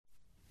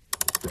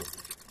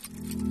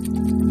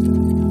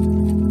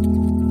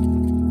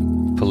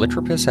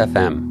Litropus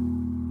FM.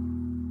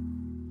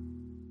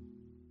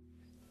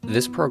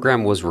 This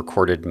program was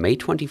recorded May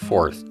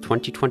 24th,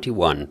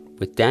 2021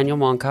 with Daniel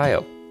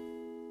Moncayo.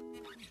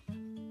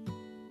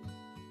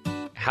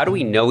 How do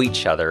we know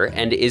each other,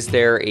 and is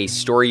there a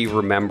story you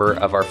remember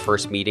of our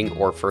first meeting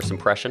or first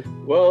impression?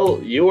 Well,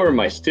 you were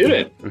my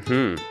student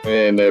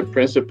in the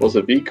Principles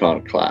of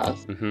Econ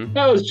class.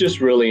 I was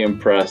just really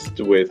impressed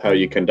with how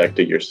you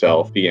conducted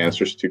yourself, the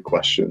answers to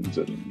questions,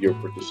 and your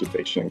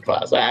participation in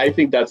class. I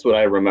think that's what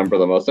I remember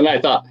the most. And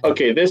I thought,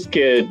 okay, this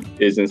kid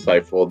is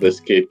insightful. This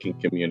kid can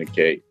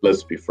communicate.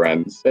 Let's be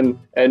friends. And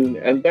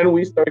then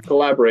we started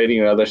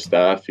collaborating on other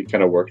stuff. He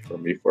kind of worked for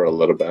me for a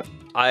little bit.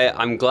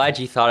 I'm glad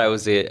you thought I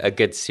was a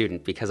good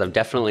student, because I'm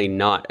definitely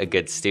not a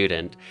good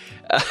student.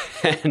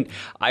 And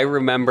I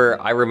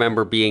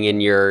remember being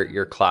in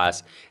your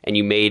class, and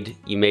you made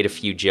a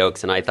few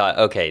jokes, and I thought,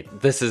 okay,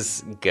 this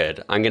is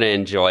good. I'm going to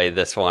enjoy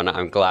this one.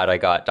 I'm glad I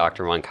got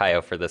Dr.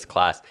 Moncayo for this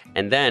class.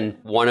 And then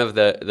one of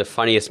the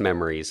funniest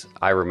memories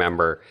I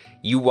remember,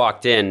 you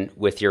walked in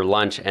with your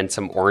lunch and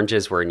some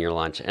oranges were in your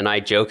lunch. And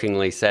I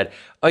jokingly said,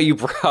 oh, you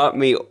brought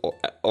me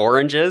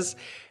oranges?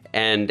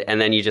 And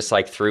then you just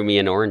like threw me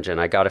an orange, and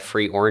I got a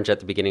free orange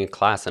at the beginning of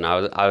class. And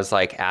I was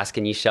like, ask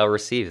and you shall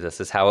receive. This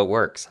is how it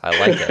works. I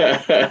like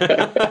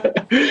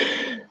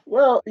it.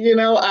 Well,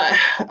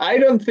 I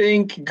don't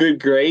think good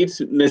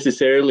grades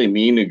necessarily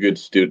mean a good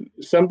student.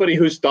 Somebody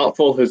who's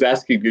thoughtful, who's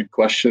asking good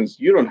questions,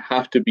 you don't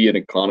have to be an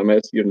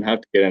economist. You don't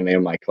have to get an A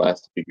in my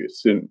class to be a good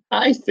student.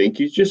 I think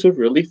you're just a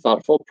really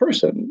thoughtful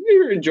person.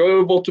 You're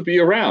enjoyable to be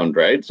around,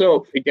 right?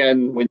 So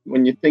again,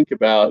 when you think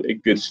about a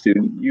good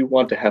student, you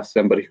want to have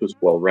somebody who's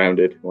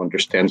well-rounded, who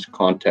understands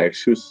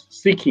context, who's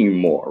seeking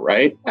more,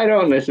 right? I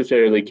don't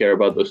necessarily care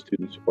about those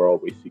students who are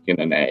always seeking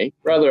an A.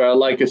 Rather, I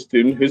like a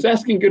student who's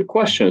asking good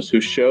questions,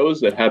 who shows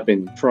that have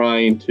been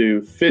trying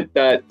to fit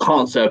that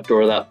concept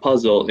or that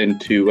puzzle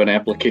into an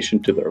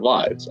application to their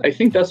lives. I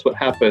think that's what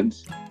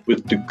happens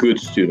with the good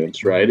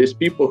students, right? Is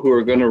people who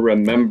are going to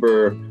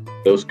remember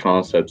those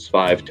concepts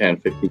 5,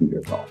 10, 15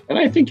 years old. And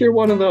I think you're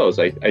one of those.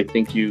 I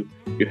think you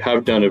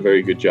have done a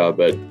very good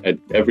job at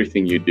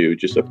everything you do,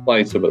 just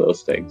applying some of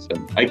those things.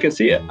 And I can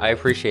see it. I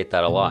appreciate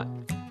that a lot.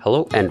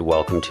 Hello and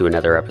welcome to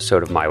another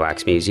episode of My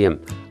Wax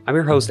Museum. I'm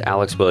your host,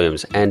 Alex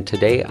Williams, and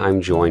today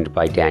I'm joined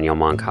by Daniel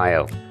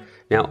Moncayo.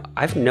 Now,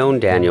 I've known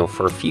Daniel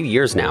for a few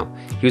years now.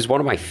 He was one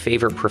of my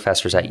favorite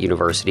professors at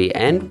university,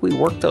 and we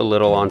worked a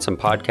little on some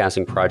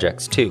podcasting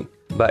projects too.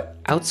 But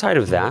outside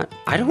of that,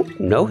 I don't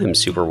know him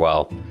super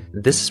well.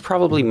 This is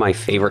probably my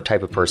favorite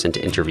type of person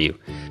to interview.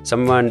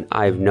 Someone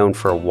I've known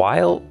for a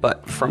while,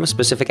 but from a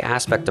specific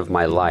aspect of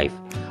my life.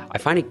 I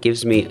find it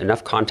gives me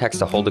enough context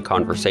to hold a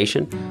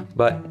conversation,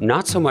 but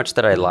not so much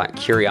that I lack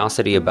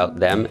curiosity about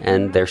them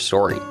and their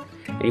story.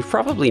 And you've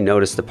probably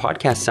noticed the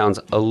podcast sounds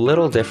a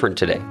little different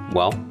today.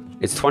 Well,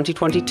 it's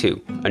 2022,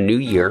 a new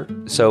year,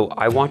 so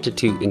I wanted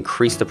to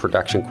increase the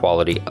production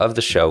quality of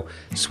the show,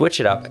 switch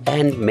it up,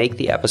 and make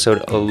the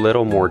episode a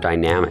little more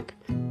dynamic.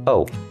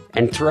 Oh,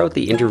 and throughout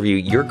the interview,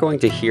 you're going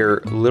to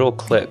hear little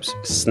clips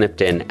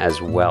snipped in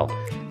as well.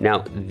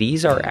 Now,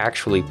 these are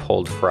actually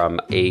pulled from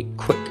a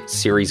quick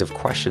series of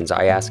questions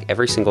I ask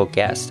every single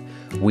guest.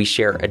 We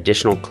share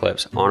additional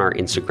clips on our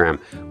Instagram,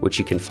 which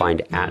you can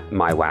find at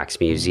My Wax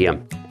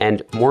Museum.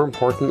 And more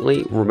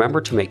importantly,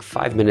 remember to make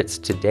 5 minutes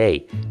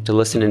today to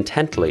listen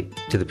intently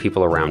to the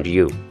people around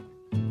you.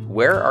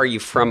 Where are you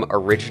from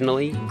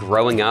originally,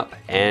 growing up,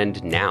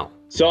 and now?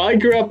 So I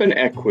grew up in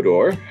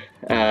Ecuador,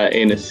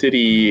 in a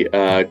city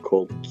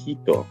called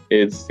Quito.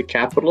 It's the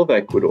capital of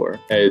Ecuador.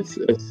 It's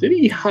a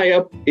city high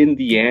up in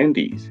the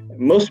Andes.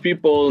 Most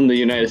people in the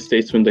United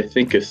States, when they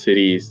think of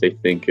cities, they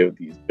think of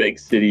these big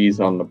cities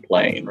on the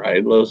plain,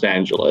 right? Los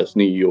Angeles,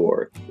 New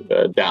York,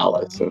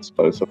 Dallas, and so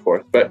on and so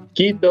forth. But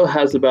Quito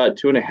has about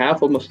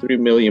 2.5, almost 3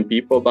 million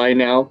people by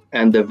now.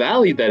 And the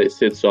valley that it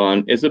sits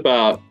on is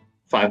about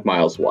 5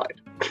 miles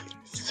wide.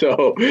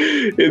 So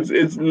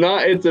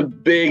it's a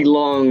big,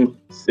 long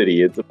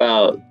city. It's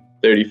about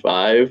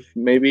 35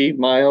 maybe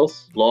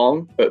miles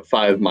long, but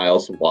 5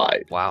 miles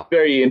wide. Wow.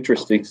 Very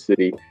interesting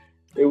city.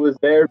 It was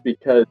there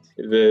because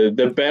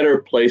the better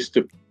place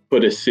to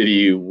put a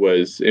city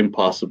was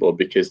impossible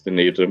because the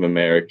Native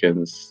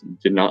Americans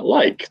did not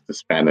like the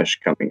Spanish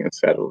coming and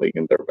settling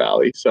in their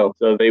valley. So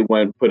they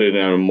put it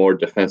in a more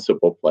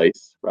defensible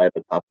place right at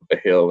the top of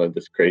a hill in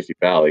this crazy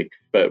valley.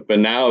 But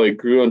now it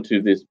grew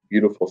into this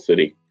beautiful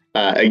city.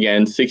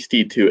 Again,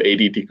 60 to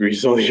 80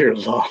 degrees all year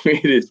long.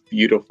 It is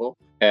beautiful.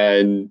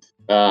 And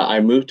I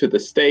moved to the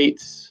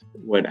States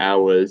when I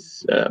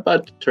was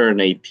about to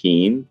turn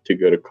 18 to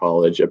go to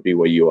college at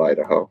BYU,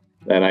 Idaho.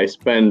 And I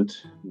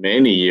spent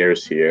many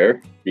years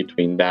here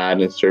between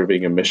that and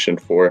serving a mission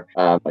for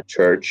a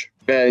church.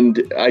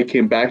 And I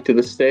came back to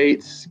the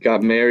States,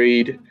 got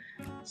married,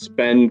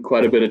 spent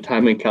quite a bit of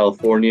time in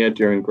California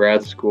during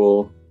grad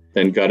school,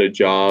 then got a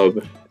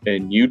job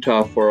in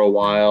Utah for a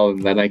while,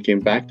 and then I came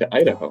back to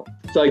Idaho.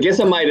 So I guess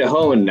I'm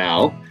Idahoan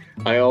now.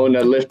 I own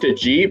a lifted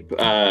Jeep,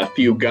 a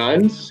few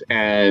guns,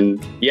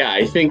 and yeah,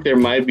 I think there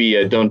might be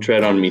a "Don't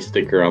Tread on Me"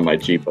 sticker on my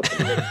Jeep.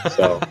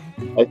 So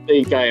I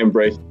think I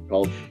embrace the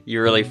culture.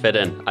 You really fit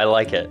in. I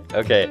like it.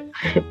 Okay.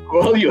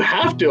 Well, you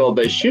have to, or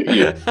they shoot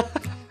you.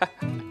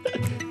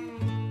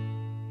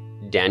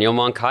 Daniel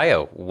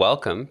Moncayo,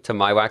 welcome to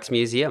My Wax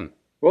Museum.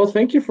 Well,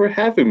 thank you for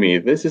having me.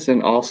 This is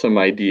an awesome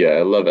idea.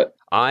 I love it.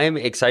 I'm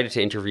excited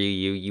to interview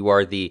you. You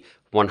are the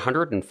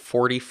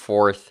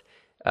 144th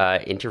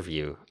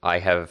interview I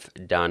have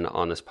done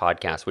on this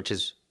podcast, which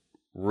is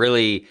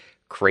really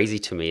crazy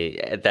to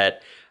me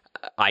that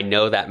I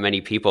know that many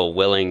people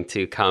willing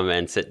to come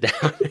and sit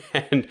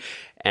down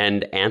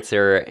and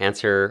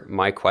answer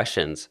my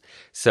questions.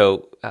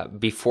 So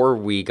before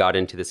we got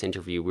into this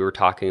interview, we were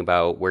talking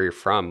about where you're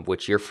from,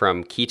 which you're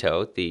from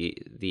Quito, the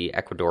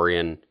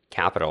Ecuadorian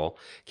capital.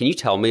 Can you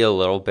tell me a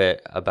little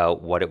bit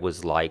about what it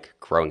was like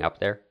growing up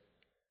there?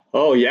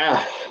 Oh,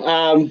 yeah.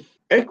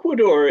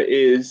 Ecuador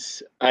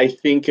is, I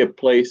think, a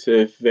place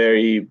of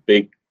very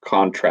big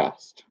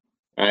contrast,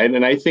 right?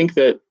 And I think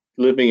that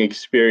living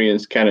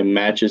experience kind of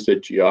matches the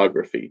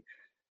geography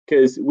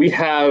because we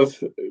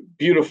have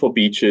beautiful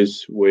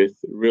beaches with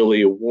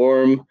really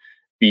warm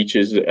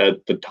beaches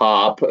at the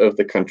top of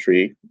the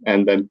country,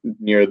 and then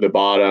near the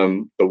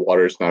bottom, the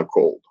water's now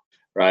cold,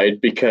 right?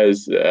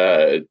 Because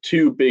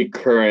two big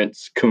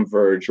currents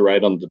converge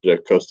right on the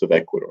coast of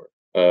Ecuador,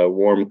 a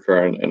warm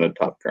current and a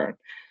top current.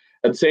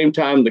 At the same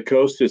time, the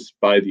coast is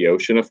by the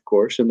ocean, of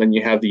course, and then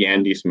you have the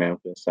Andes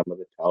Mountains, some of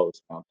the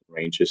tallest mountain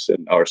ranges,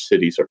 and our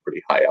cities are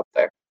pretty high up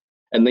there.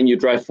 And then you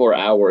drive 4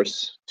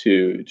 hours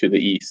to the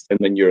east, and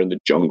then you're in the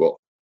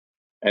jungle.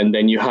 And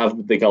then you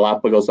have the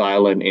Galapagos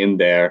Island in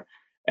there.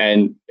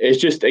 And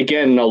it's just,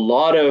 again, a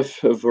lot of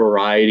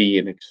variety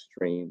and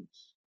extremes.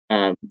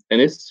 And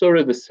it's sort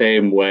of the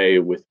same way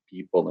with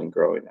people and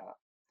growing up.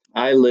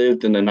 I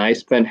lived in a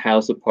nice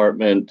penthouse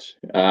apartment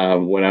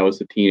when I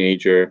was a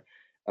teenager.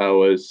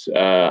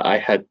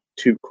 I had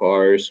 2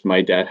 cars.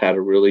 My dad had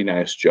a really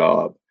nice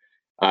job.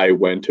 I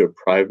went to a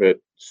private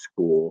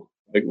school,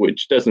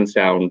 which doesn't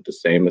sound the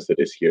same as it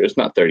is here. It's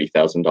not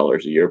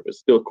 $30,000 a year, but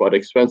still quite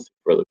expensive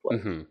for the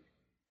place. Mm-hmm.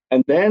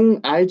 And then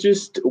I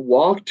just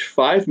walked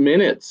 5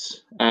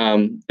 minutes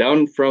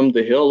down from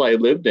the hill I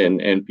lived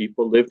in, and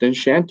people lived in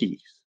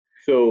shanties.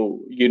 So,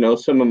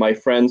 some of my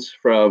friends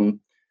from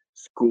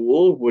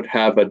school would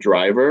have a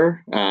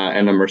driver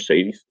and a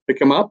Mercedes to pick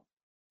them up,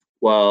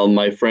 while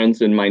my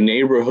friends in my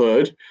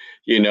neighborhood,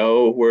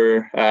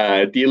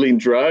 were dealing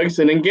drugs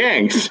and in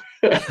gangs.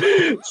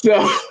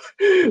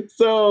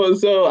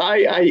 so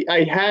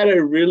I had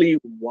a really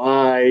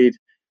wide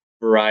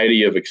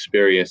variety of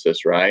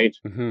experiences, right?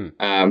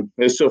 Mm-hmm.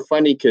 It's so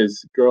funny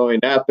because growing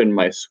up in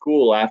my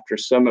school, after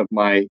some of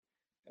my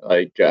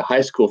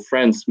high school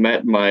friends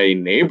met my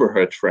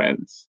neighborhood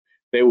friends,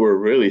 they were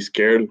really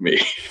scared of me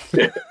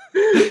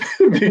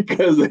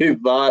because they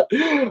thought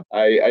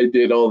I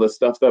did all the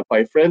stuff that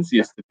my friends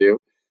used to do,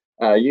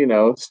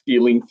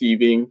 stealing,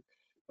 thieving,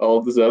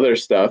 all this other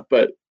stuff,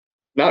 but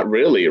not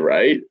really,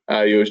 right?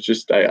 It was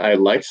just I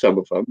liked some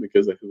of them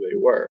because of who they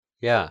were.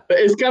 Yeah. But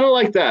it's kind of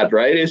like that,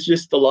 right? It's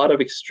just a lot of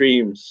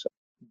extremes,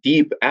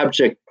 deep,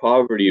 abject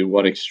poverty in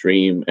one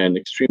extreme and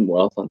extreme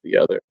wealth on the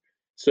other.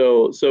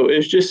 So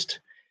it's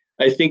just,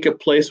 I think, a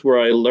place where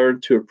I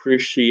learned to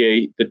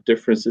appreciate the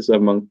differences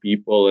among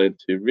people and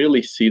to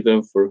really see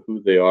them for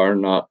who they are,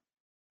 not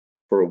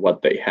for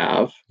what they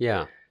have.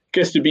 Yeah.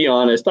 Because to be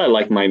honest, I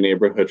like my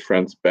neighborhood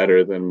friends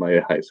better than my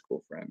high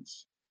school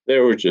friends. They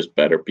were just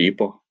better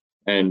people.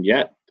 And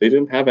yet they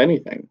didn't have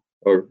anything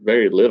or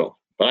very little,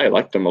 but I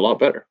liked them a lot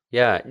better.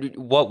 Yeah.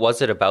 What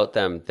was it about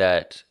them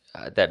that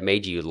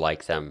made you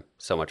like them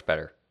so much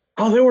better?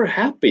 Oh, they were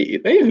happy.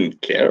 They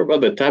didn't care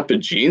about the type of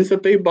jeans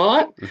that they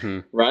bought, Mm-hmm.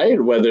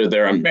 right? Whether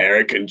they're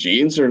American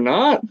jeans or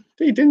not,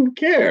 they didn't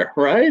care,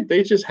 right?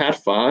 They just had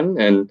fun,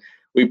 and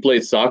we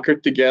played soccer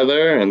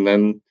together, and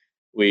then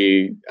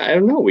we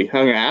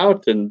hung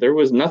out, and there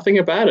was nothing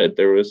about it.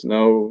 There was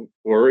no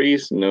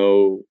worries,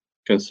 no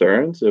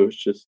concerns. It was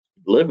just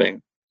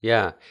living.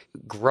 Yeah.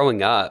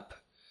 Growing up,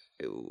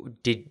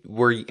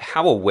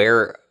 how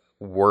aware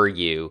were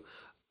you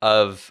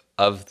of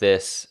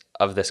this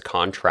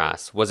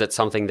contrast? Was it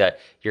something that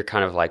you're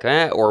kind of like,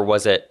 or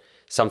was it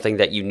something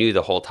that you knew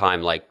the whole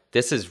time, like,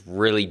 this is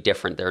really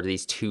different? There are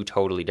these two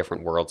totally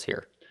different worlds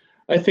here.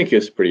 I think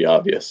it's pretty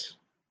obvious.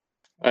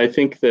 I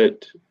think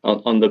that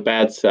on the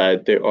bad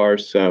side, there are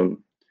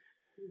some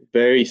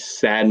very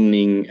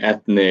saddening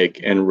ethnic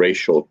and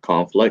racial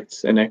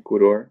conflicts in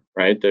Ecuador,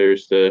 right?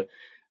 There's the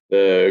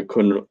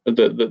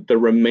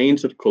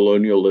remains of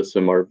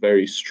colonialism are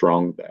very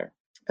strong there,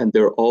 and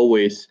there are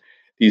always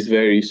these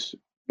very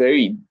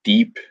very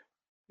deep,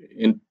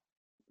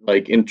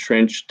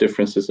 entrenched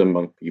differences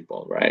among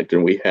people, right?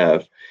 And we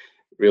have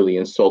really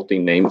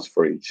insulting names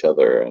for each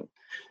other, and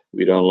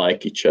we don't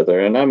like each other.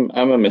 And I'm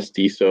a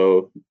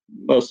mestizo,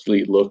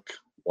 mostly look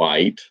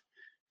white,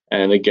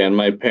 and again,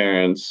 my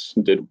parents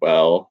did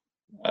well,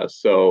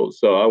 so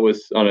I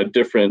was on a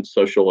different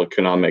social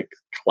economic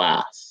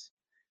class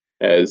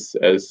as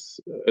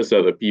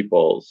other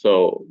people.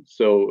 So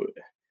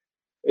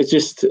it's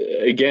just,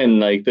 again,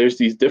 like, there's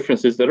these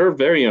differences that are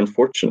very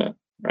unfortunate,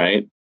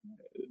 right?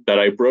 that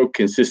I broke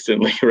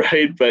consistently,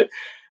 right? But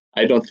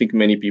I don't think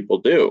many people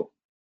do.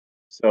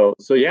 So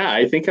yeah,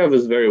 I think I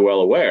was very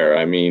well aware.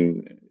 I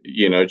mean,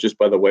 just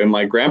by the way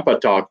my grandpa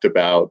talked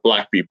about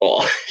black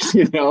people,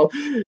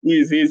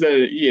 he's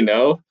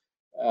a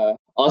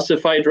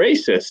ossified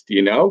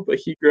racist, but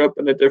he grew up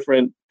in a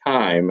different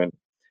time, and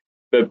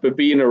but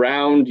being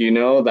around,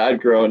 that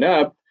growing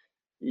up,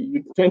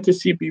 you tend to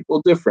see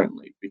people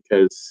differently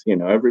because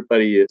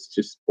everybody is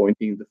just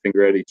pointing the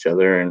finger at each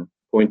other and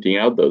pointing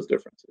out those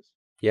differences.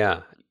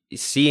 Yeah.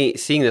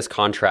 Seeing this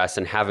contrast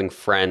and having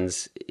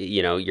friends,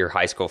 your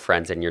high school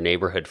friends and your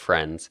neighborhood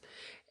friends,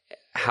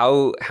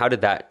 how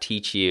did that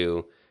teach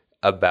you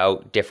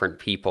about different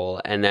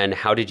people? And then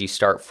how did you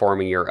start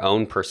forming your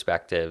own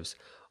perspectives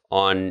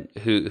on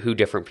who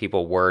different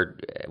people were,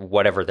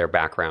 whatever their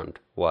background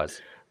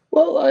was?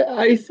 Well,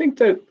 I think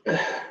that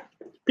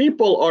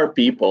people are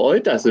people.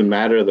 It doesn't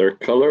matter their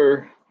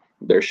color,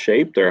 their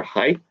shape, their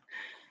height.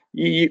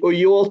 You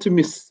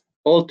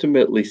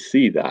ultimately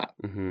see that,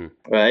 Mm-hmm.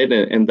 right?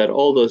 And that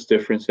all those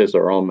differences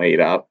are all made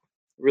up.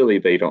 Really,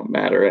 they don't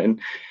matter. And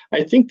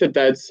I think that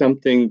that's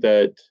something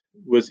that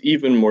was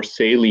even more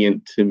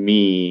salient to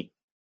me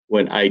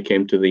when I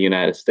came to the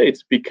United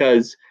States,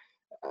 because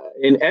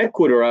in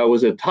Ecuador, I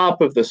was at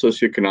top of the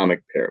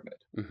socioeconomic pyramid,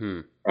 Mm-hmm.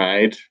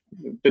 right?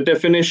 The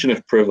definition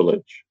of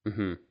privilege.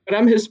 Mm-hmm. But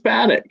I'm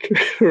Hispanic,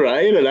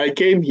 right? And I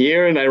came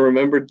here and I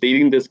remember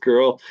dating this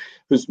girl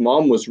whose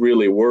mom was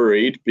really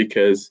worried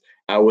because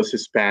I was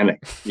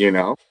Hispanic,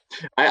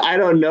 I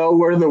don't know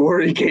where the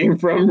worry came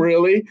from,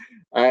 really.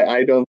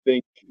 I don't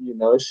think,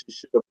 she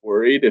should have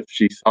worried if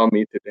she saw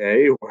me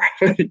today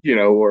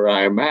where, where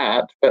I'm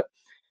at. But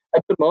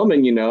at the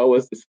moment, I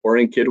was this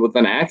foreign kid with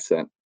an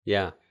accent.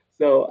 Yeah.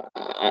 So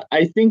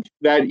I think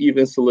that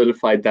even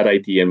solidified that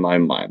idea in my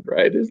mind,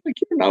 right? It's like,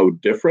 you're no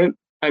different.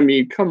 I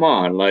mean, come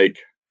on, like,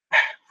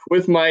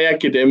 with my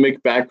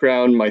academic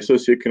background, my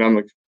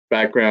socioeconomic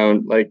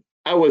background, like,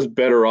 I was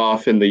better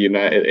off in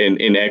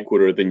in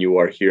Ecuador than you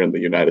are here in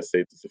the United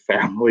States as a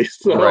family.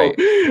 So, Right.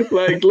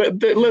 like,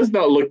 let's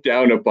not look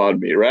down upon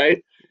me,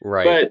 right?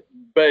 Right.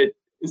 But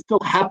it still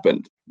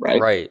happened,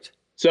 right? Right.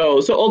 So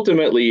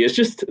ultimately, it's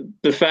just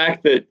the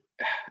fact that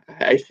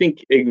I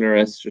think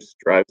ignorance just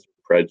drives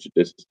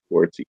prejudice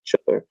towards each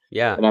other.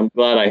 Yeah. And I'm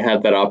glad I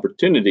had that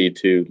opportunity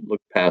to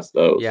look past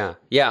those. Yeah.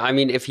 Yeah. I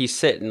mean, if you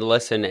sit and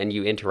listen and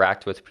you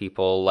interact with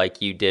people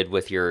like you did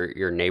with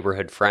your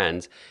neighborhood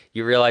friends,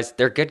 you realize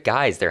they're good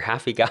guys. They're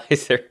happy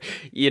guys. They're,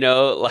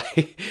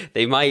 like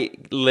they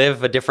might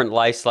live a different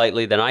life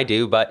slightly than I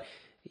do, but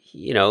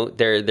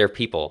they're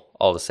people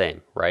all the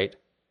same, right?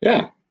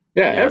 Yeah.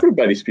 Yeah. Yeah.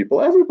 Everybody's people.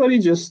 Everybody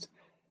just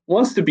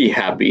wants to be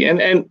happy.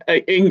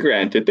 And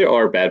granted, there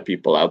are bad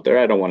people out there.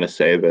 I don't want to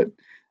say that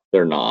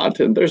they're not.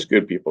 And there's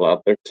good people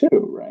out there too,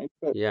 right?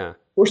 But Yeah.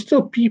 we're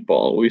still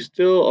people. We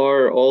still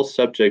are all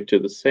subject to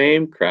the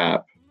same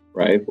crap,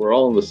 right? We're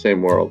all in the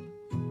same world.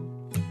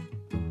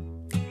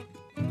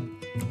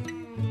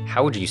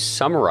 How would you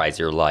summarize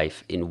your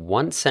life in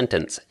one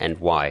sentence and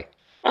why?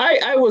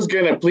 I was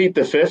going to plead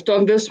the fifth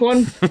on this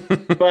one,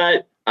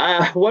 but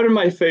one of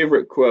my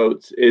favorite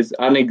quotes is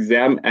an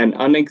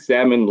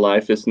unexamined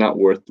life is not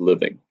worth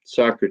living.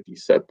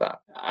 Socrates said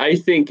that. I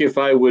think if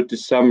I were to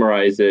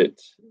summarize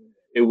it,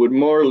 it would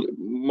more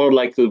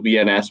likely be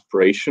an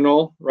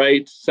aspirational,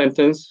 right,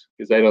 sentence,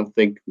 because I don't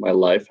think my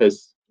life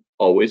has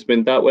always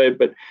been that way,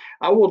 but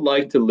I would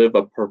like to live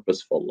a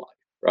purposeful life,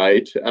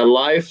 right? A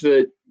life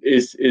that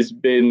is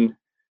been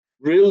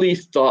really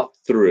thought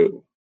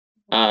through.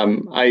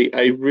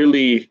 I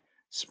really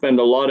spend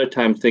a lot of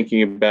time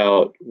thinking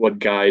about what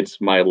guides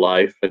my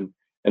life and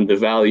the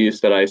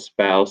values that I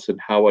espouse and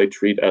how I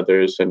treat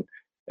others and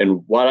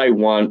what I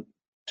want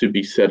to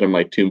be said on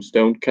my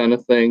tombstone kind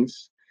of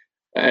things.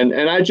 And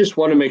I just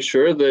want to make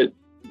sure that,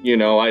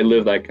 I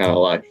live that kind of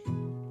life.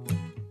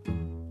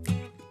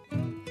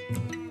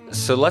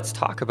 So let's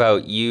talk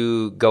about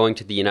you going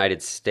to the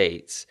United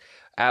States.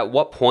 At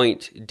what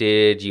point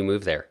did you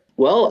move there?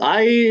 Well,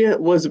 I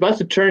was about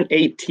to turn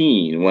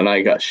 18 when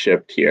I got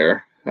shipped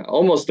here,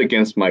 almost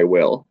against my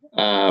will.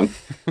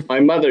 My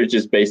mother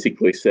just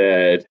basically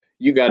said,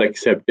 "You got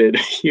accepted.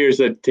 Here's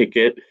a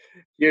ticket.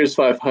 Here's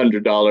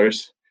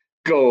 $500.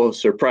 Go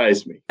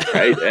surprise me."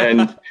 Right.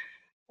 And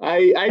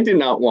I did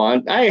not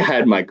want, I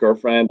had my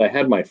girlfriend, I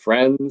had my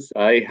friends,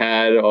 I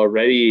had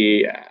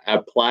already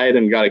applied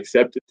and got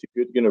accepted to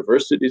good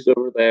universities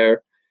over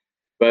there.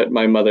 But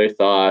my mother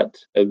thought,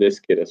 this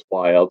kid is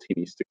wild. He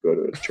needs to go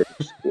to a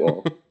church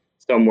school,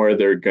 somewhere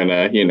they're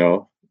gonna,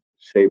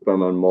 shape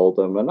him and mold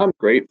him. And I'm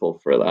grateful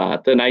for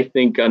that. And I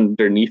think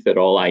underneath it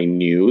all, I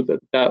knew that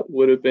that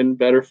would have been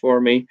better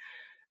for me.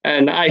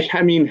 And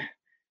I mean,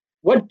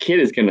 what kid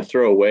is going to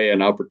throw away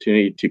an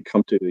opportunity to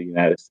come to the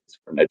United States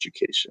for an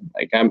education?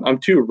 Like, I'm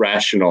too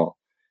rational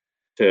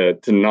to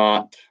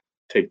not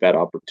take that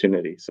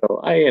opportunity.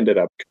 So I ended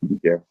up coming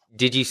here.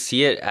 Did you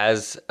see it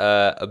as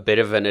a bit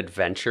of an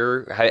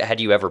adventure?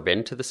 Had you ever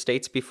been to the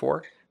States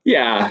before?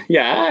 Yeah.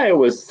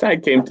 I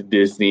came to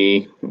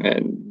Disney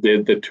and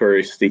did the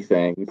touristy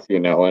things,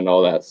 and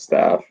all that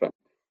stuff.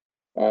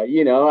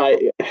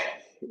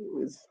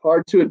 was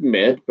hard to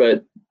admit,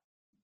 but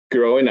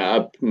growing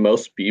up,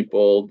 most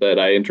people that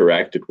I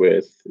interacted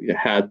with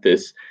had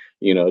this,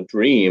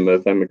 dream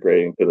of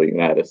emigrating to the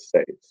United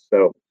States.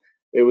 So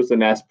it was an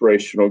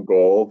aspirational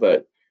goal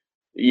that,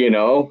 you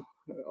know,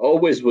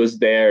 always was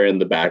there in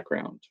the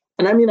background.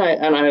 And I mean,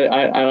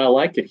 I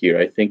like it here.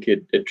 I think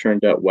it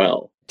turned out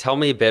well. Tell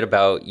me a bit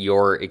about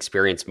your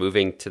experience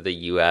moving to the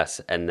US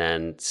and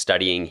then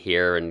studying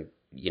here and,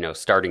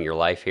 starting your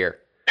life here.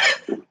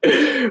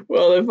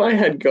 Well, if I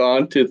had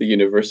gone to the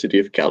University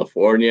of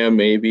California,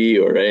 maybe,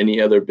 or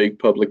any other big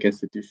public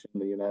institution in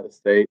the United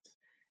States,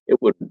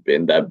 it wouldn't have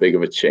been that big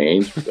of a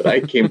change. But I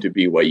came to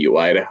BYU,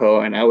 Idaho,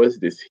 and I was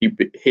this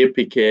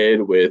hippie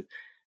kid with,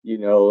 you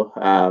know,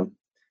 um,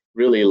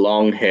 really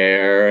long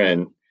hair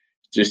and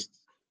just,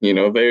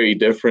 very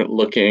different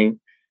looking.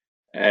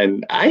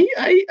 And I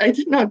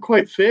did not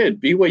quite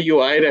fit.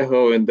 BYU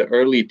Idaho in the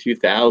early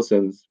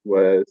 2000s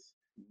was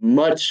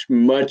much,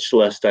 much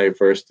less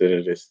diverse than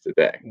it is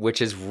today.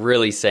 Which is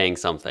really saying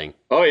something.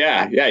 Oh,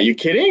 yeah. Yeah. You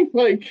kidding?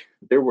 Like,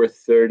 there were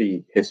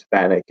 30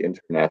 Hispanic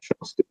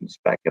international students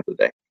back in the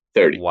day.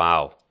 30.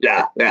 Wow.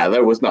 Yeah. Yeah.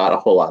 There was not a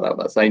whole lot of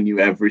us. I knew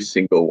every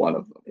single one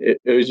of them. It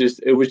was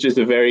just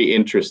a very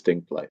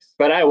interesting place.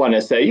 But I want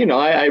to say,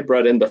 I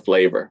brought in the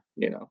flavor,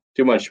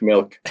 too much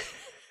milk.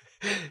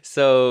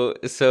 So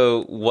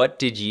what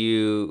did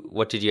you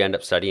end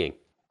up studying?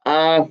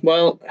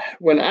 Well,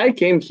 when I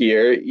came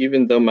here,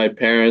 even though my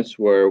parents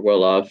were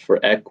well off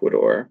for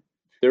Ecuador,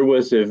 there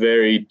was a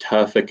very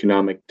tough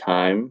economic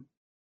time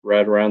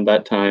right around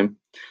that time.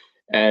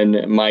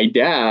 And my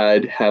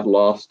dad had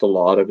lost a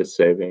lot of his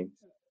savings.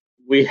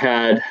 We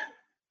had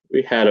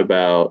we had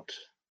about,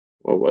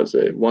 what was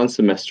it, one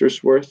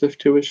semester's worth of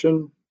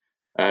tuition.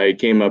 I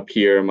came up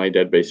here, my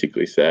dad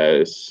basically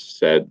said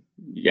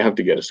you have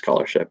to get a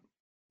scholarship.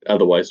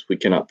 Otherwise, we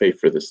cannot pay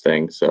for this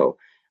thing. So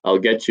I'll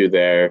get you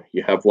there.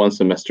 You have one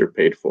semester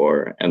paid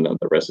for, and then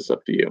the rest is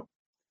up to you.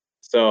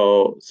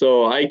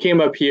 So I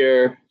came up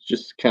here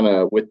just kind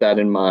of with that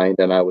in mind,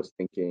 and I was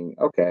thinking,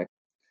 okay,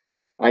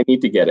 I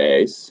need to get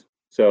A's.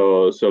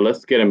 So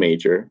let's get a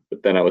major.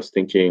 But then I was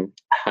thinking,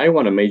 I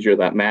want a major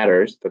that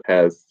matters, that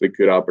has the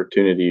good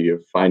opportunity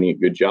of finding a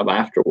good job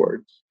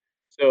afterwards.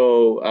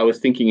 So I was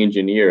thinking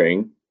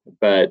engineering,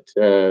 but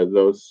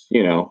those,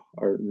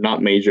 are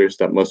not majors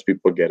that most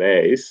people get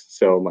A's.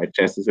 So my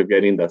chances of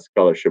getting that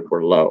scholarship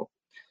were low.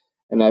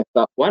 And I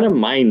thought, what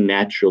am I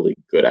naturally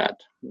good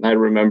at? And I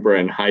remember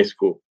in high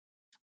school,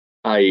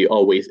 I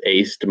always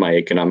aced my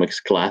economics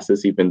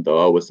classes, even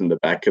though I was in the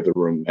back of the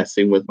room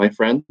messing with my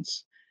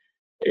friends.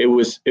 It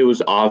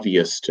was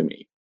obvious to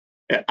me.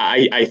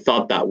 I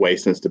thought that way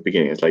since the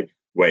beginning. It's like,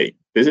 wait,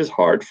 this is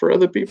hard for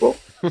other people.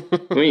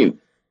 I mean,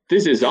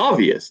 this is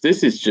obvious.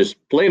 This is just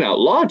plain out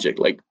logic.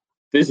 Like,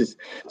 this is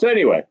so.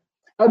 Anyway,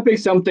 I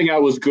picked something I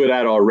was good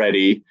at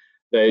already.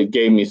 That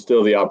gave me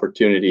still the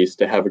opportunities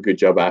to have a good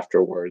job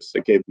afterwards.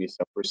 That gave me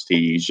some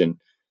prestige and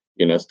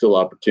still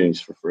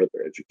opportunities for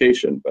further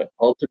education. But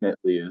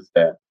ultimately, is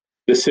that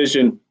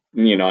decision.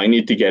 I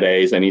need to get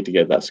A's. I need to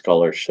get that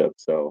scholarship.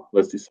 So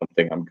let's do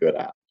something I'm good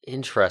at.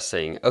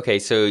 Interesting. Okay,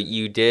 so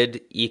you did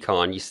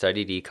econ, you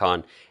studied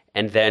econ,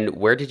 and then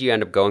where did you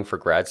end up going for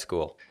grad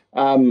school?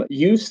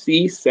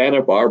 UC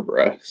Santa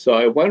Barbara. So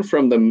I went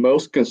from the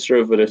most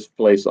conservative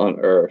place on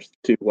earth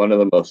to one of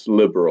the most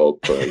liberal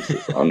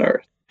places on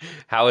earth.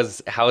 How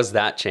is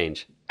that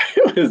change?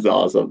 It was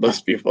awesome.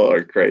 Those people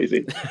are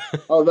crazy.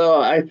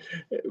 Although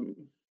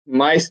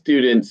my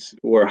students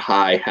were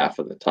high half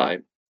of the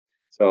time.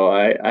 So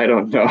I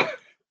don't know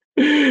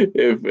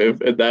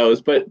if that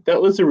was, but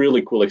that was a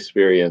really cool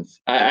experience.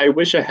 I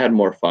wish I had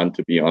more fun,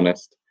 to be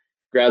honest.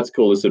 Grad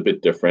school is a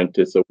bit different.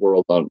 It's a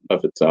world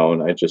of its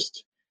own. I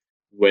just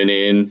went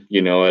in,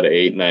 at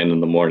 8, 9 in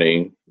the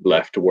morning,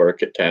 left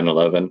work at 10,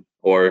 11,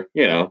 or,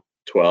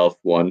 12,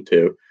 1,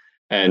 2,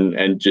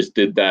 and just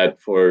did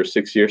that for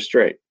 6 years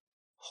straight.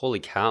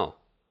 Holy cow.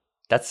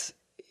 That's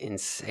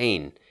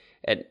insane.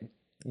 And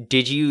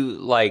did you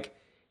like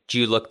do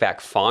you look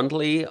back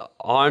fondly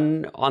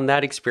on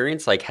that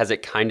experience? Like has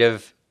it kind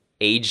of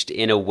aged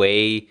in a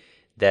way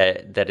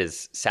that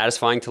is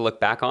satisfying to look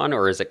back on,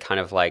 or is it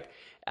kind of like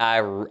I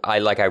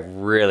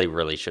really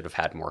really should have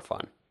had more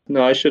fun?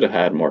 No, I should have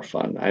had more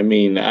fun. I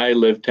mean, I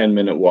live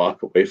 10-minute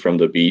walk away from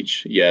the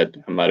beach, yet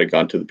I might have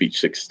gone to the beach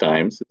 6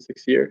 times in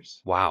 6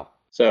 years. Wow.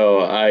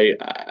 So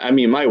I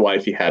mean, my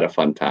wifey had a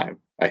fun time,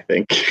 I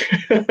think.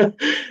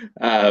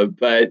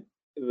 But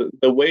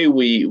the way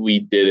we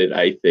did it,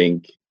 I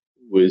think,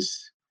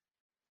 was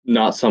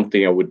not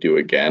something I would do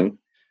again.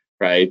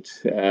 Right,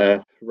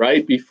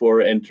 right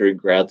before entering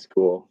grad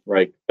school,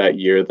 right that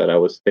year that I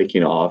was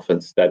taking off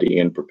and studying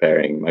and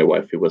preparing, my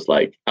wifey was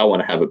like, "I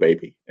want to have a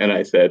baby," and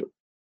I said,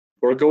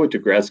 "We're going to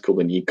grad school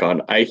in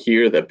econ. I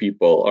hear that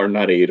people are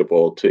not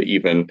able to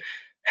even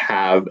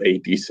have a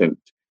decent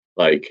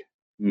like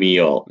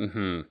meal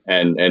Hmm.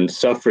 and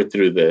suffer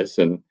through this."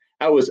 And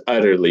I was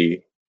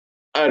utterly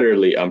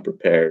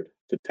unprepared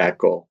to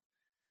tackle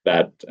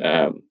that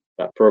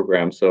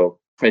program. So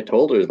I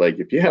told her, like,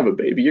 if you have a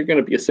baby, you're going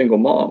to be a single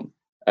mom.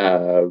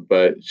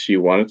 But she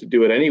wanted to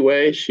do it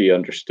anyway. She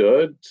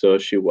understood. So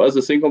she was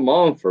a single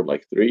mom for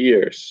like 3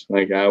 years.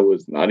 Like I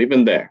was not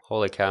even there.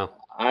 Holy cow.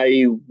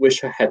 I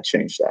wish I had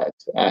changed that.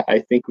 I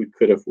think we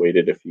could have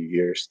waited a few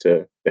years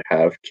to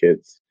have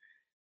kids.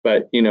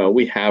 But,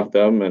 we have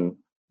them and,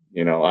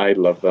 I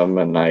love them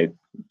and I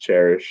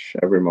cherish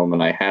every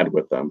moment I had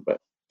with them.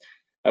 But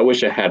I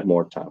wish I had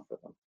more time for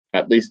them,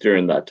 at least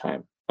during that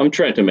time. I'm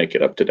trying to make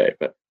it up today,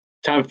 but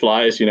time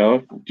flies, you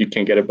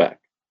can't get it back.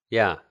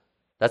 Yeah,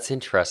 that's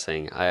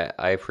interesting.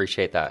 I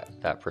appreciate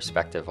that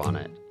perspective on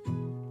it.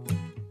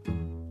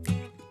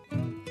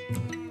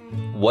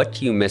 What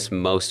do you miss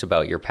most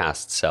about your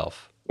past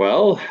self?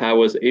 Well, I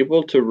was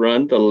able to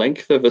run the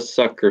length of a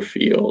soccer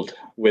field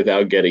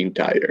without getting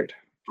tired.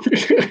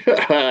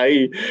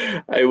 I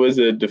was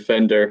a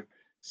defender,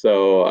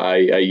 so I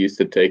used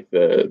to take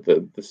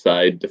the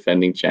side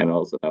defending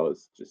channels, and I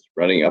was just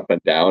running up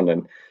and down,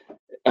 and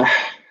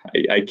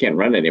I can't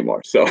run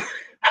anymore. So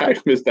I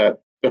miss that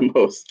the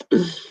most.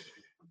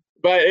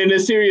 But in a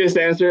serious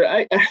answer,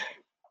 I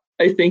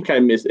think I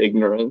miss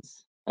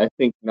ignorance. I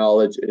think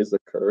knowledge is a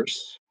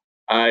curse.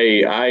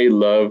 I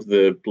love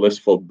the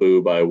blissful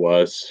boob I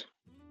was.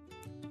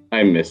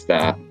 I miss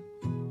that.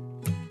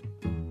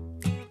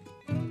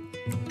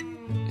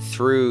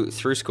 Through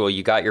school,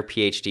 you got your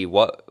PhD.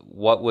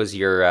 What was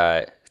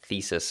your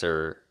thesis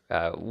or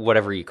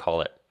whatever you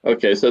call it?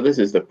 Okay, so this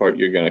is the part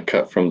you're going to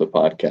cut from the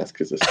podcast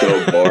because it's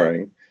so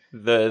boring.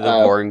 The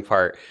boring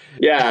part.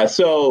 Yeah,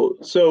 so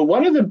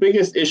one of the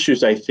biggest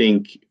issues I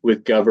think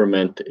with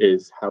government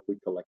is how we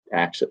collect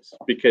taxes,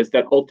 because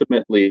that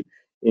ultimately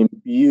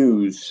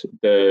imbues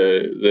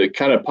the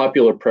kind of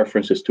popular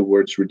preferences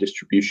towards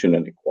redistribution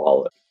and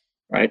equality,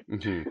 right?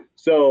 Mm-hmm.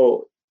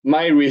 So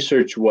my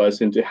research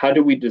was into how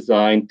do we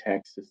design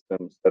tax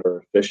systems that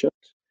are efficient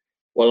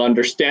while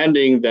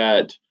understanding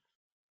that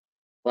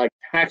like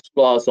tax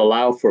laws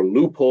allow for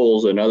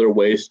loopholes and other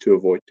ways to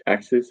avoid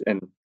taxes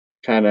and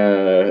kind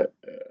of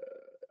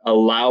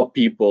allow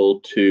people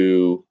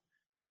to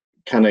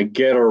kind of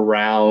get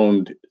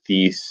around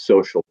these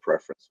social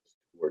preferences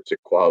towards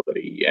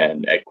equality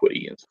and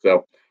equity. And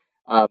so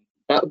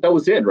that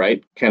was it,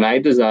 right? Can I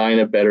design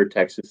a better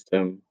tax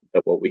system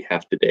than what we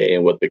have today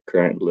and what the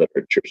current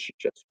literature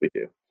suggests we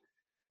do?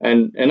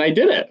 And I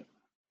did it.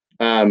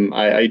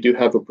 I do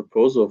have a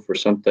proposal for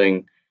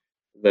something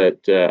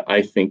that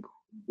I think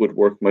would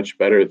work much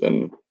better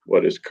than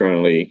what is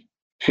currently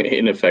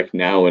in effect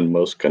now in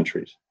most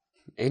countries.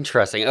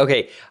 Interesting.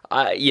 Okay.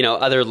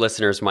 Other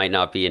listeners might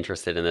not be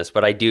interested in this,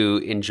 but I do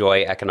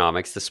enjoy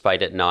economics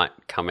despite it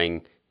not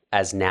coming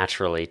as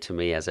naturally to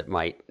me as it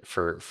might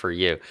for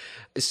you.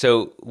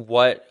 So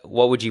what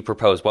would you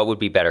propose? What would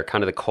be better?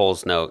 Kind of the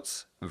Coles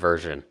Notes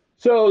version.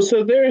 So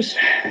there's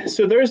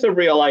the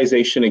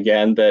realization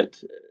again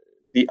that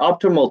the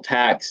optimal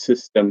tax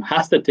system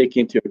has to take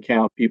into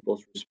account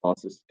people's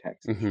responses to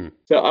taxation. Mm-hmm.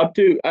 So up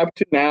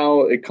to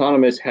now,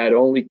 economists had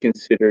only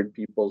considered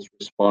people's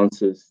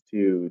responses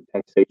to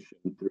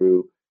taxation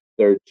through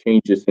their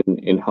changes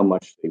in how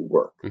much they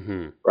work,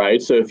 mm-hmm.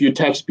 right? So if you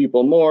tax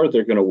people more,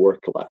 they're going to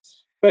work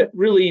less. But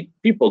really,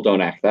 people don't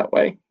act that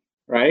way,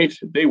 right?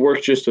 They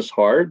work just as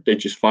hard. They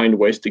just find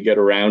ways to get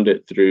around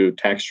it through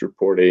tax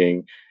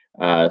reporting,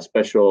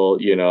 special,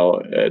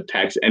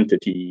 tax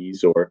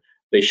entities, or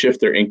they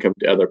shift their income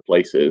to other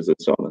places and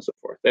so on and so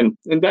forth. And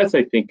that's,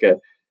 I think, an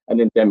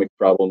endemic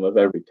problem of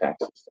every tax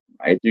system,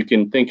 right? You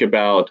can think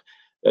about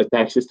a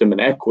tax system in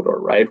Ecuador,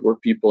 right, where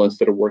people,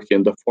 instead of working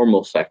in the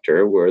formal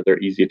sector where they're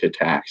easy to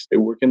tax, they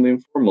work in the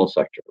informal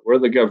sector where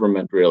the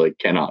government really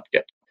cannot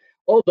get.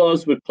 All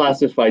those would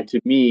classify to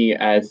me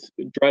as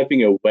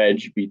driving a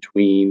wedge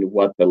between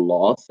what the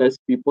law says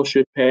people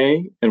should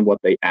pay and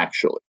what they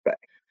actually pay.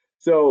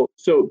 So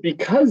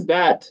because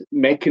that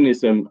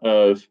mechanism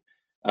of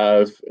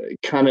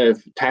kind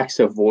of tax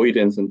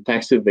avoidance and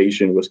tax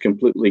evasion was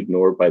completely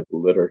ignored by the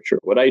literature,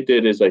 what I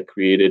did is I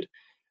created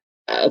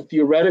a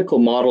theoretical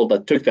model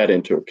that took that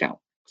into account.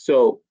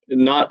 So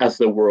not as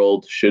the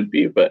world should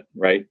be, but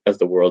right as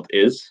the world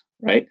is,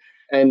 right?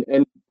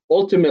 And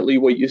ultimately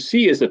what you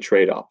see is a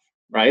trade-off,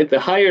 right? The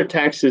higher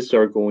taxes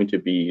are going to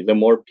be, the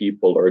more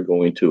people are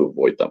going to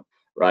avoid them,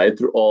 right?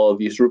 Through all of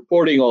these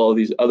reporting, all of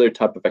these other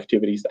type of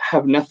activities that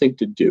have nothing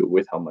to do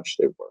with how much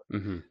they work.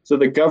 Mm-hmm. So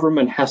the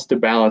government has to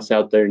balance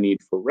out their need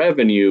for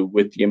revenue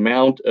with the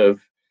amount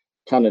of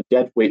kind of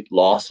deadweight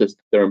losses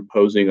that they're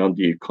imposing on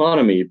the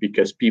economy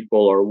because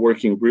people are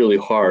working really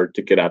hard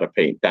to get out of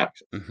paying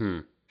taxes. Mm-hmm.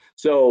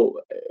 So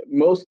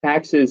most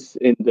taxes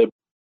in the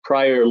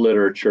prior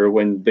literature,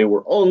 when they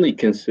were only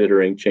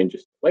considering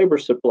changes to labor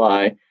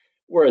supply,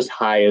 were as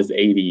high as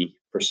 80%,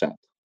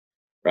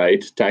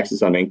 right?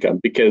 Taxes on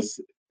income, because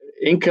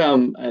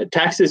income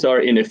taxes are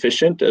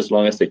inefficient as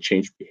long as they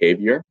change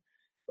behavior,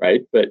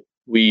 right? But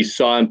we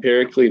saw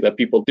empirically that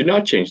people do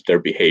not change their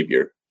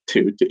behavior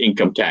to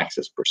income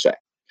taxes per se,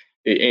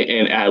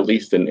 and at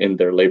least in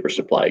their labor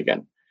supply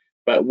again.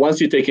 But once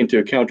you take into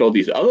account all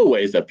these other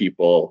ways that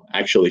people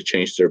actually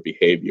change their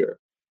behavior,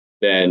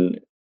 then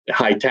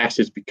high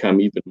taxes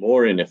become even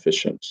more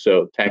inefficient.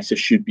 So taxes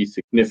should be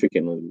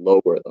significantly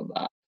lower than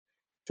that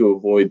to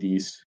avoid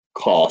these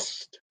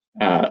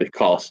the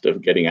cost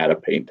of getting out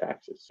of paying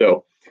taxes.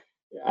 So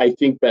I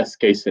think best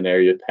case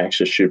scenario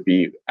taxes should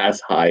be as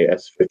high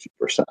as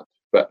 50%,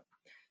 but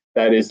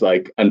that is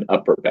like an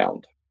upper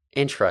bound.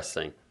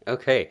 Interesting.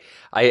 Okay.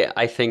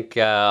 I think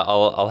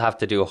I'll have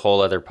to do a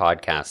whole other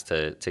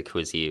podcast to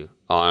quiz you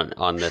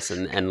on this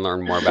and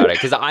learn more about it,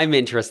 because I'm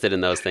interested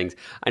in those things.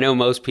 I know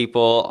most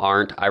people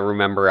aren't. I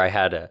remember I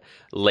had a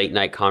late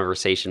night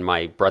conversation.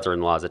 My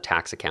brother-in-law is a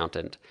tax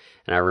accountant,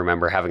 and I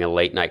remember having a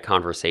late night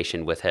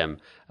conversation with him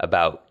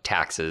about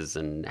taxes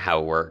and how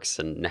it works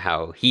and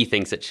how he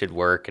thinks it should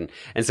work.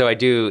 And so I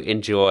do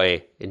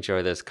enjoy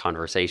those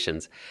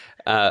conversations.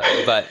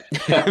 But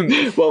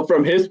well,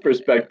 from his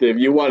perspective,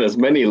 you want as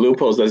many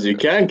loopholes as you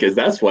can because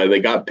that's why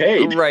they got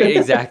paid. Right,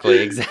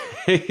 exactly.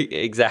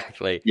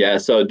 Yeah,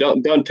 so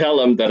don't tell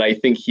him that I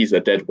think he's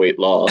a dead weight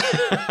loss.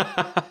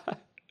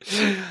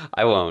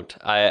 I won't.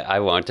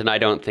 I won't, and I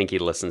don't think he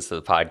listens to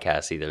the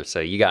podcast either. So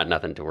you got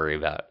nothing to worry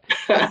about.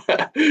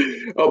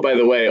 Oh, by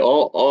the way,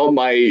 all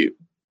my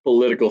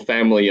political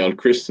family on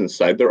Kristen's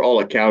side, they're all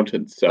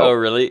accountants. So oh,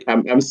 really?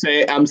 I'm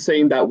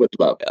saying that with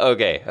love.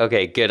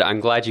 Okay, good.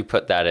 I'm glad you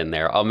put that in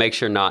there. I'll make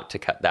sure not to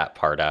cut that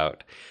part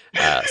out,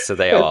 so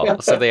they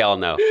all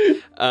know.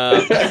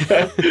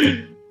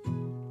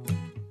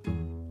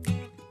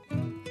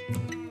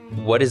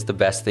 What is the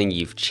best thing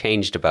you've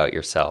changed about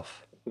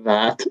yourself?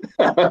 That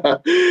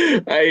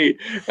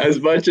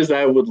as much as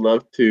I would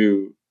love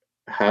to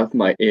have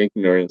my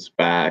ignorance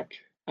back,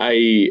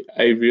 I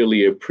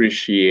really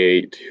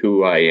appreciate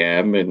who I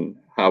am and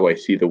how I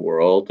see the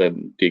world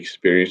and the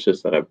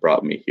experiences that have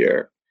brought me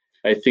here.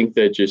 I think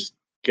that just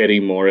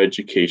getting more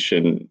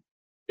education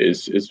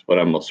is what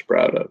I'm most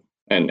proud of,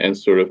 and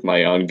sort of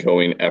my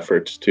ongoing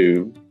efforts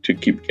to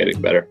keep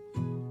getting better.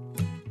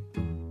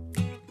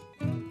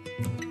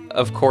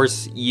 Of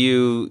course,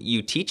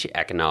 you teach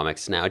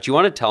economics now. Do you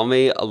want to tell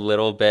me a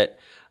little bit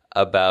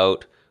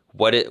about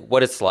what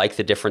it's like,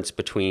 the difference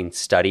between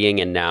studying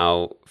and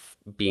now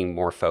being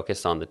more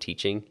focused on the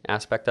teaching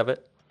aspect of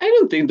it? I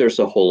don't think there's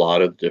a whole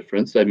lot of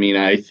difference. I mean,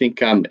 I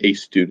think I'm a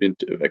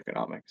student of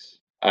economics.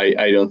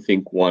 I don't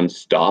think one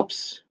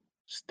stops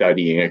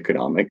studying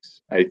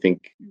economics. I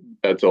think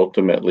that's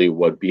ultimately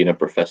what being a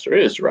professor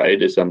is,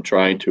 right? Is I'm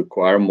trying to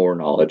acquire more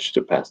knowledge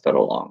to pass that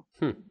along.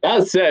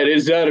 That said,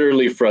 it's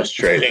utterly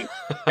frustrating.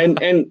 and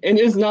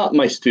it's not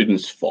my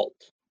students'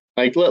 fault.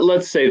 Like,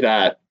 let's say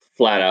that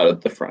flat out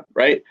at the front,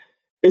 right?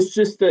 It's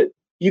just that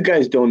you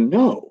guys don't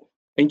know.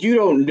 And you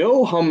don't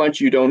know how much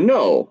you don't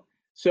know.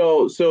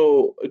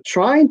 So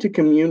trying to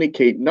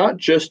communicate not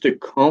just a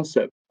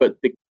concept, but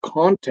the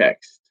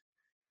context,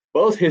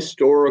 both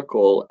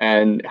historical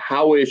and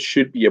how it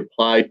should be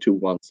applied to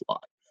one's life,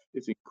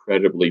 is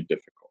incredibly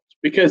difficult.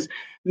 Because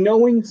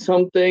knowing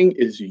something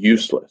is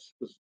useless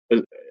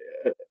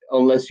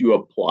unless you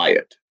apply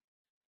it,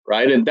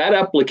 right? And that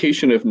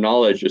application of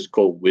knowledge is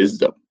called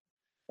wisdom.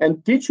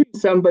 And teaching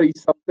somebody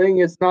something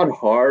is not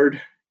hard.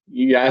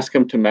 You ask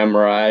them to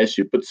memorize,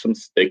 you put some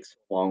stakes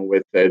along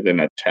with it in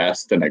a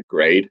test and a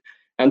grade,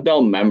 and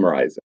they'll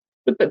memorize it.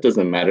 But that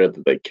doesn't matter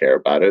that they care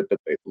about it,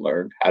 that they've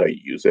learned how to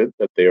use it,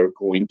 that they are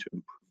going to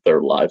improve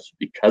their lives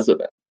because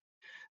of it.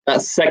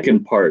 That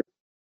second part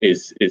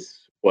is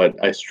what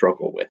I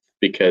struggle with,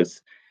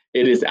 because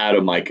it is out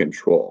of my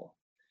control,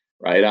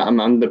 right?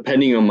 I'm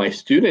depending on my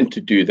student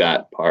to do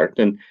that part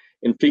and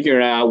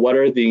figuring out what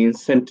are the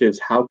incentives,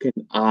 how can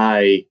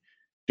I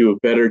do a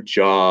better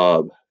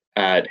job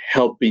at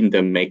helping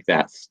them make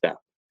that step.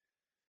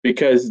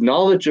 Because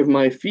knowledge of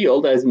my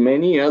field, as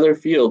many other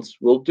fields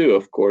will do,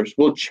 of course,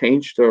 will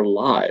change their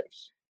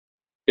lives.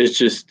 It's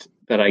just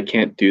that I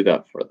can't do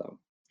that for them.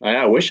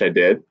 I wish I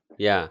did.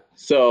 Yeah.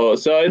 So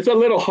it's a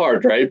little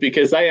hard, right?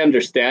 Because I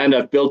understand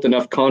I've built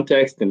enough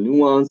context and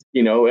nuance.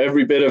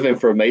 Every bit of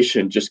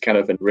information just kind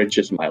of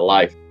enriches my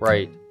life.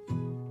 Right.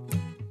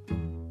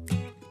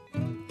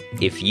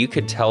 If you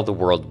could tell the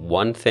world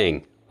one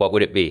thing, what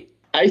would it be?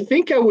 I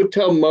think I would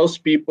tell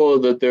most people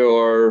that they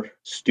are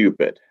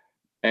stupid.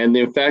 And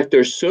in fact,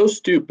 they're so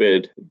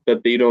stupid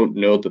that they don't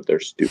know that they're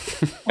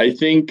stupid. I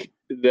think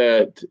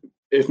that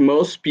if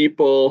most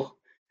people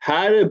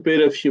had a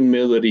bit of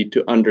humility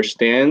to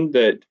understand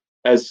that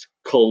as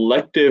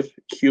collective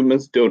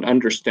humans don't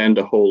understand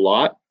a whole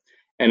lot,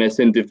 and as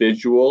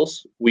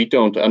individuals, we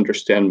don't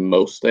understand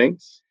most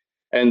things,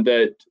 and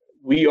that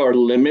we are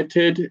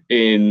limited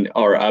in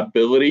our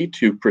ability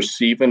to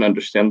perceive and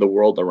understand the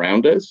world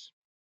around us,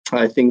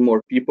 I think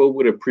more people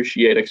would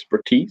appreciate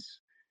expertise.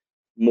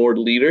 More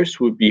leaders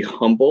would be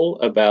humble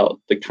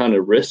about the kind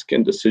of risk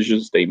and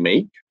decisions they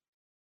make,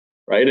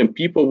 right? And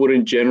people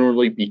wouldn't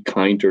generally be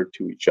kinder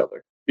to each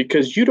other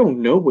because you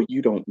don't know what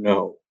you don't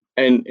know.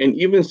 And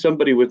even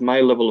somebody with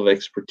my level of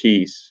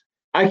expertise,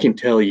 I can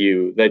tell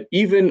you that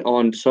even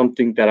on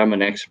something that I'm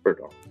an expert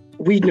on,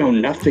 we know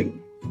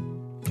nothing.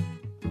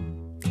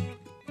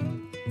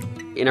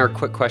 In our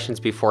quick questions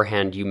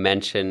beforehand, you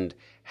mentioned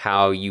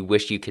how you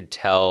wish you could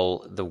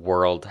tell the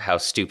world how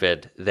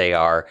stupid they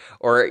are,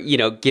 or,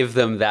 give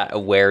them that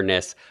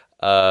awareness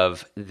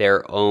of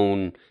their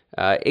own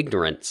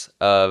ignorance,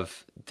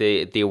 of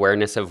the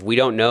awareness of we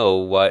don't know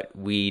what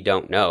we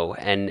don't know,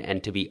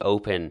 and to be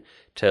open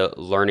to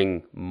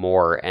learning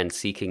more and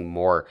seeking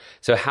more.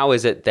 So how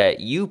is it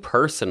that you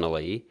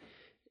personally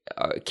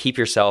keep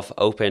yourself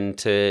open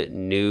to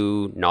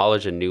new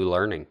knowledge and new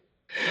learning?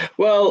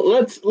 Well,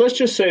 let's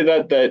just say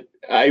that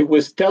I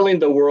was telling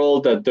the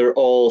world that they're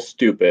all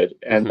stupid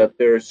and that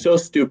they're so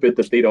stupid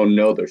that they don't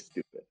know they're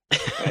stupid.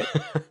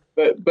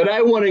 Right? but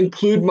I want to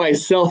include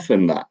myself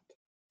in that,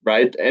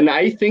 right? And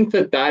I think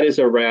that is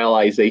a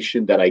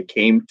realization that I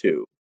came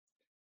to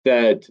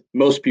that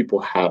most people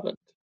haven't,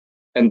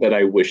 and that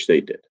I wish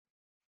they did,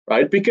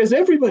 right? Because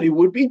everybody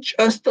would be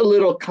just a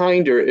little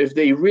kinder if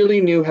they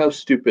really knew how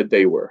stupid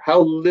they were,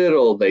 how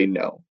little they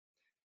know.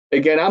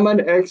 Again, I'm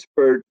an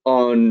expert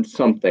on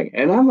something,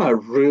 and I'm a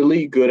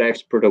really good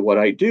expert at what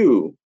I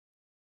do.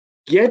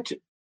 Yet,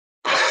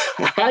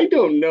 I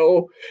don't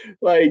know,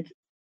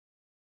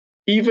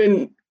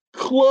 even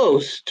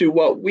close to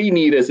what we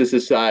need as a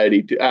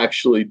society to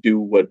actually do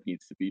what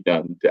needs to be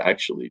done, to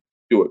actually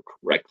do it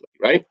correctly,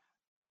 right?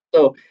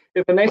 So,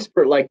 if an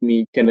expert like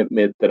me can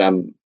admit that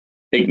I'm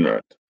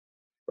ignorant,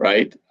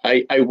 right,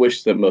 I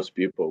wish that most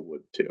people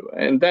would too.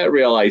 And that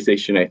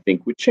realization, I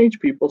think, would change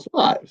people's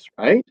lives,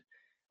 right?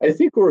 I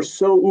think we're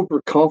so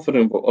uber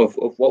confident of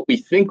what we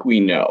think we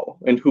know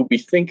and who we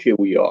think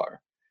we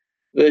are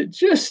that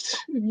just,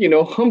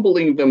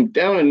 humbling them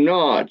down a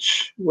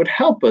notch would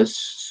help us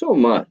so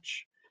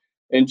much.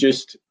 And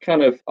just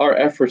kind of our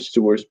efforts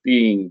towards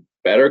being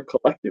better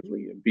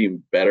collectively and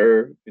being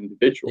better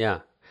individuals. Yeah.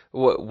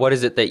 What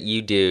is it that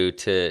you do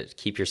to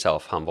keep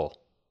yourself humble?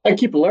 I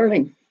keep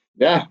learning.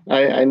 Yeah,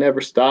 I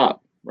never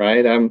stop,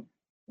 right?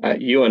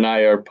 You and I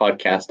are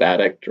podcast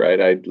addict,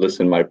 right? I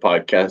listen to my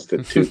podcast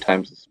at 2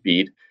 times the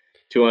speed,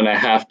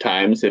 2.5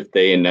 times if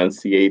they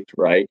enunciate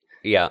right.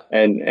 Yeah.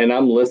 And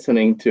I'm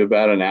listening to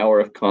about an hour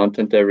of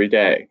content every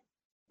day,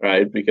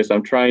 right? Because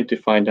I'm trying to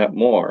find out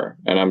more,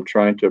 and I'm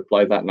trying to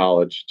apply that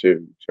knowledge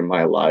to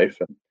my life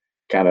and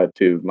kind of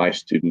to my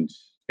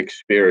students'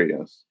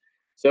 experience.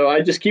 So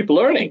I just keep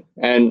learning,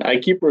 and I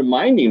keep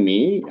reminding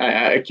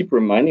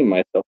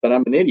myself that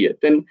I'm an idiot.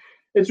 And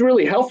it's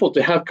really helpful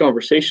to have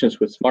conversations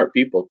with smart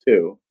people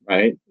too,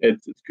 right?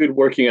 It's good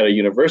working at a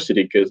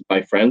university because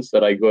my friends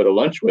that I go to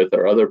lunch with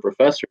are other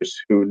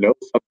professors who know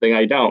something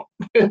I don't.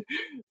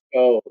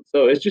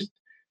 So it's just,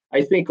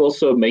 I think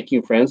also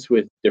making friends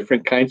with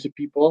different kinds of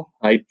people.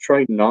 I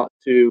try not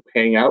to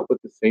hang out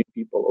with the same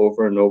people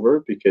over and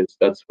over because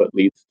that's what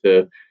leads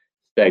to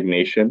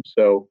stagnation.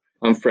 So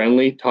I'm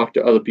friendly, talk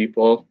to other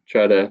people,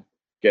 try to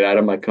get out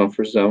of my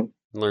comfort zone.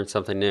 Learn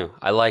something new.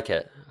 I like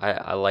it.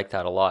 I like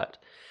that a lot.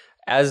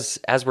 As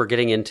we're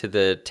getting into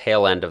the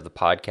tail end of the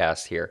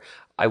podcast here,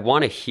 I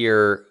want to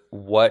hear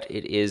what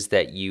it is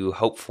that you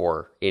hope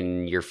for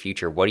in your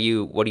future. What do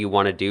you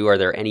want to do? Are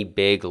there any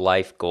big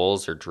life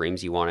goals or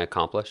dreams you want to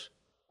accomplish?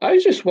 I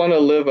just want to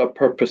live a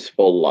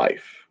purposeful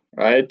life,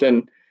 right?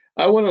 And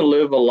I want to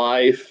live a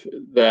life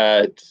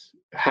that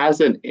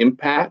has an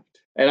impact.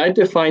 And I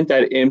define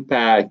that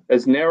impact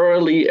as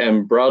narrowly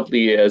and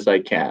broadly as I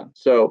can.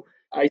 So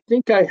I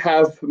think I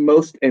have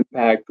most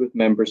impact with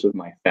members of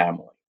my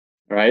family,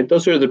 right?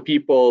 Those are the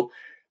people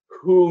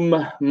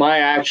whom my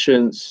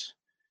actions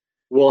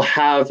will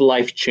have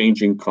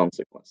life-changing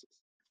consequences,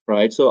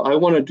 right? So I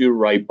want to do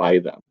right by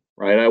them,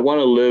 right? I want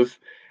to live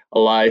a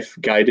life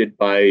guided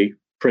by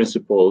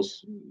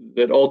principles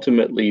that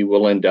ultimately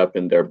will end up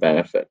in their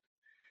benefit.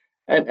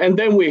 And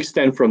then we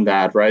extend from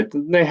that, right?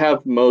 They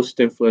have most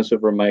influence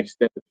over my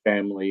extended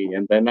family,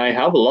 and then I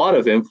have a lot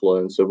of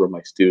influence over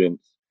my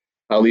students,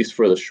 at least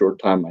for the short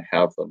time I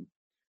have them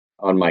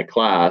on my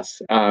class.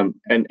 And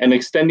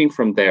extending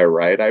from there,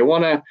 right? I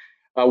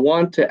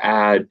want to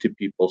add to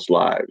people's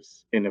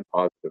lives in a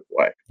positive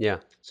way. Yeah.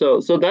 So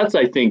that's,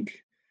 I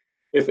think,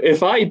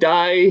 if I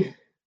die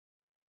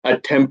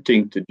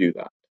attempting to do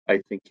that, I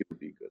think it would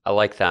be good. I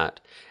like that.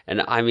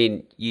 And I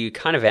mean, you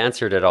kind of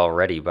answered it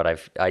already, but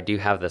I do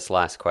have this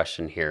last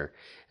question here.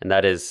 And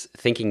that is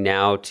thinking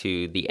now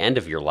to the end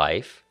of your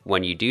life,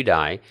 when you do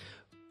die,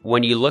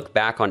 when you look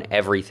back on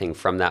everything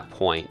from that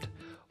point,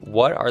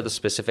 what are the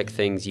specific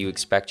things you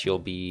expect you'll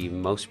be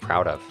most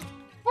proud of?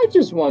 I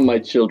just want my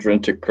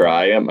children to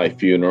cry at my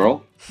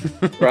funeral,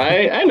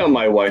 right? I know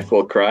my wife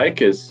will cry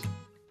because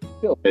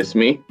she'll miss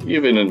me,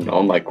 even in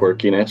all my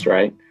quirkiness,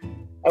 right?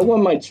 I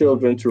want my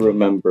children to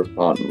remember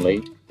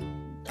fondly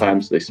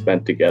times they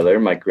spent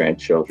together, my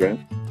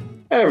grandchildren.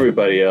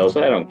 Everybody else,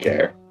 I don't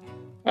care.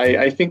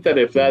 I think that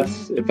if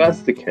that's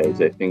the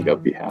case, I think I'll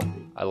be happy.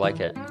 I like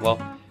it.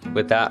 Well,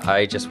 with that,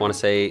 I just want to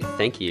say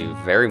thank you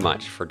very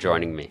much for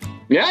joining me.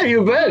 Yeah,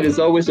 you bet. It's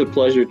always a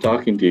pleasure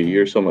talking to you.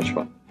 You're so much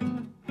fun.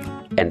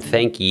 And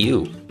thank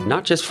you,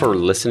 not just for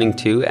listening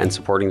to and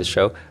supporting the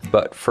show,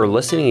 but for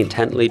listening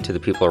intently to the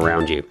people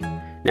around you.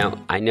 Now,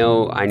 I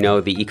know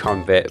the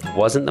econ bit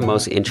wasn't the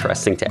most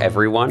interesting to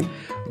everyone,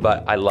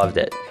 but I loved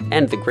it.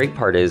 And the great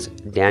part is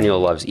Daniel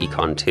loves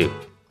econ too.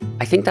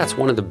 I think that's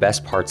one of the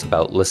best parts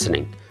about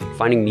listening,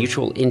 finding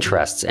mutual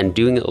interests and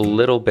doing a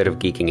little bit of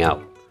geeking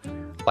out.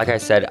 Like I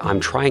said, I'm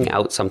trying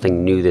out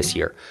something new this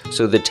year,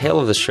 so the tail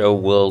of the show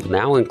will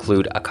now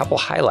include a couple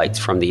highlights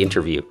from the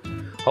interview.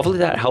 Hopefully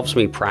that helps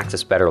me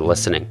practice better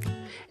listening.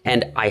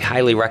 And I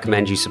highly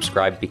recommend you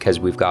subscribe because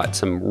we've got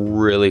some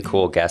really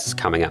cool guests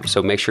coming up.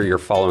 So make sure you're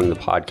following the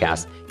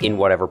podcast in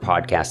whatever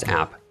podcast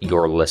app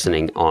you're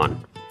listening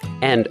on.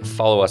 And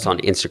follow us on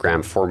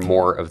Instagram for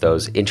more of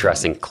those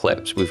interesting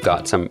clips. We've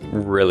got some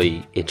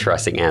really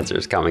interesting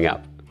answers coming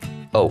up.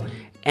 Oh,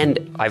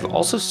 and I've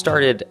also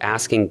started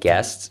asking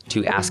guests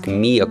to ask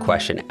me a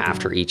question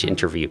after each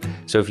interview.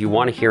 So if you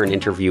want to hear an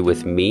interview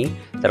with me,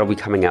 that'll be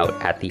coming out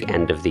at the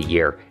end of the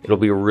year. It'll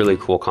be a really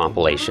cool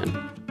compilation.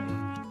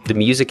 The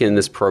music in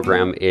this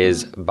program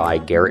is by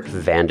Garrett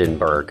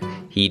Vandenberg.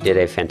 He did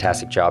a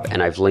fantastic job,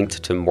 and I've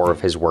linked to more of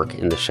his work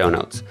in the show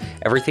notes.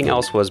 Everything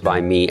else was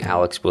by me,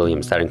 Alex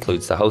Williams. That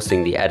includes the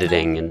hosting, the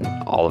editing, and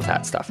all of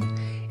that stuff.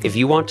 If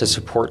you want to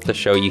support the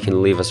show, you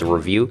can leave us a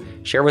review,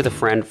 share with a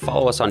friend,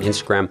 follow us on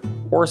Instagram,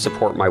 or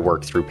support my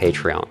work through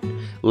Patreon.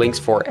 Links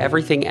for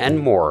everything and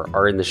more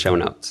are in the show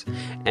notes.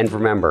 And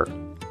remember,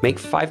 make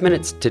 5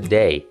 minutes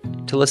today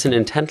to listen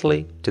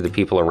intently to the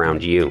people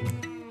around you.